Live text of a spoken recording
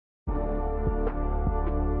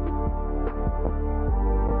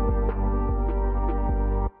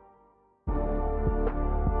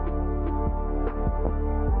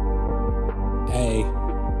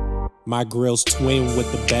My grill's twin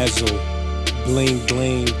with the bezel. Bling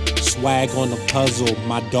bling, swag on the puzzle.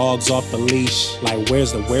 My dog's off the leash, like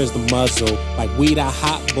where's the muzzle? Like we the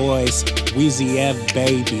hot boys, Wheezy F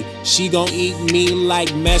baby. She gon' eat me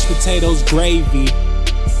like mashed potatoes gravy.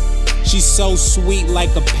 She's so sweet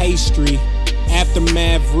like a pastry.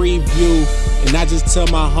 Aftermath review, and I just tell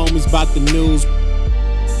my homies about the news.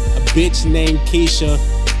 A bitch named Keisha,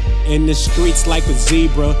 in the streets like a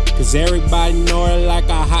zebra, cause everybody know her like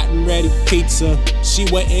a hot and ready pizza. She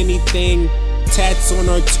with anything, tats on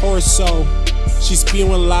her torso. She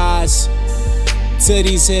spewing lies to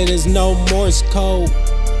these hitters, no Morse code.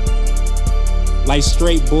 Like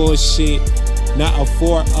straight bullshit, not a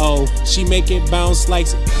 4-0. She make it bounce like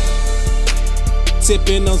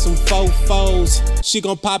tipping on some fofos. She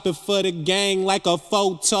gon' pop it for the gang like a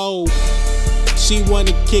photo. She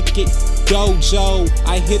wanna kick it, dojo.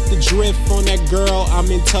 I hit the drift on that girl, I'm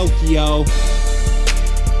in Tokyo.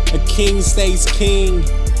 A king stays king,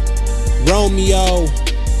 Romeo.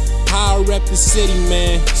 How I rep the city,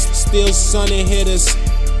 man. Still sunning hitters.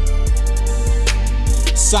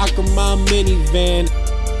 Soccer mom minivan.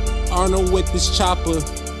 Arnold with this chopper.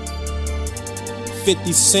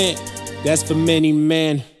 50 Cent, that's for many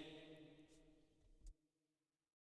men.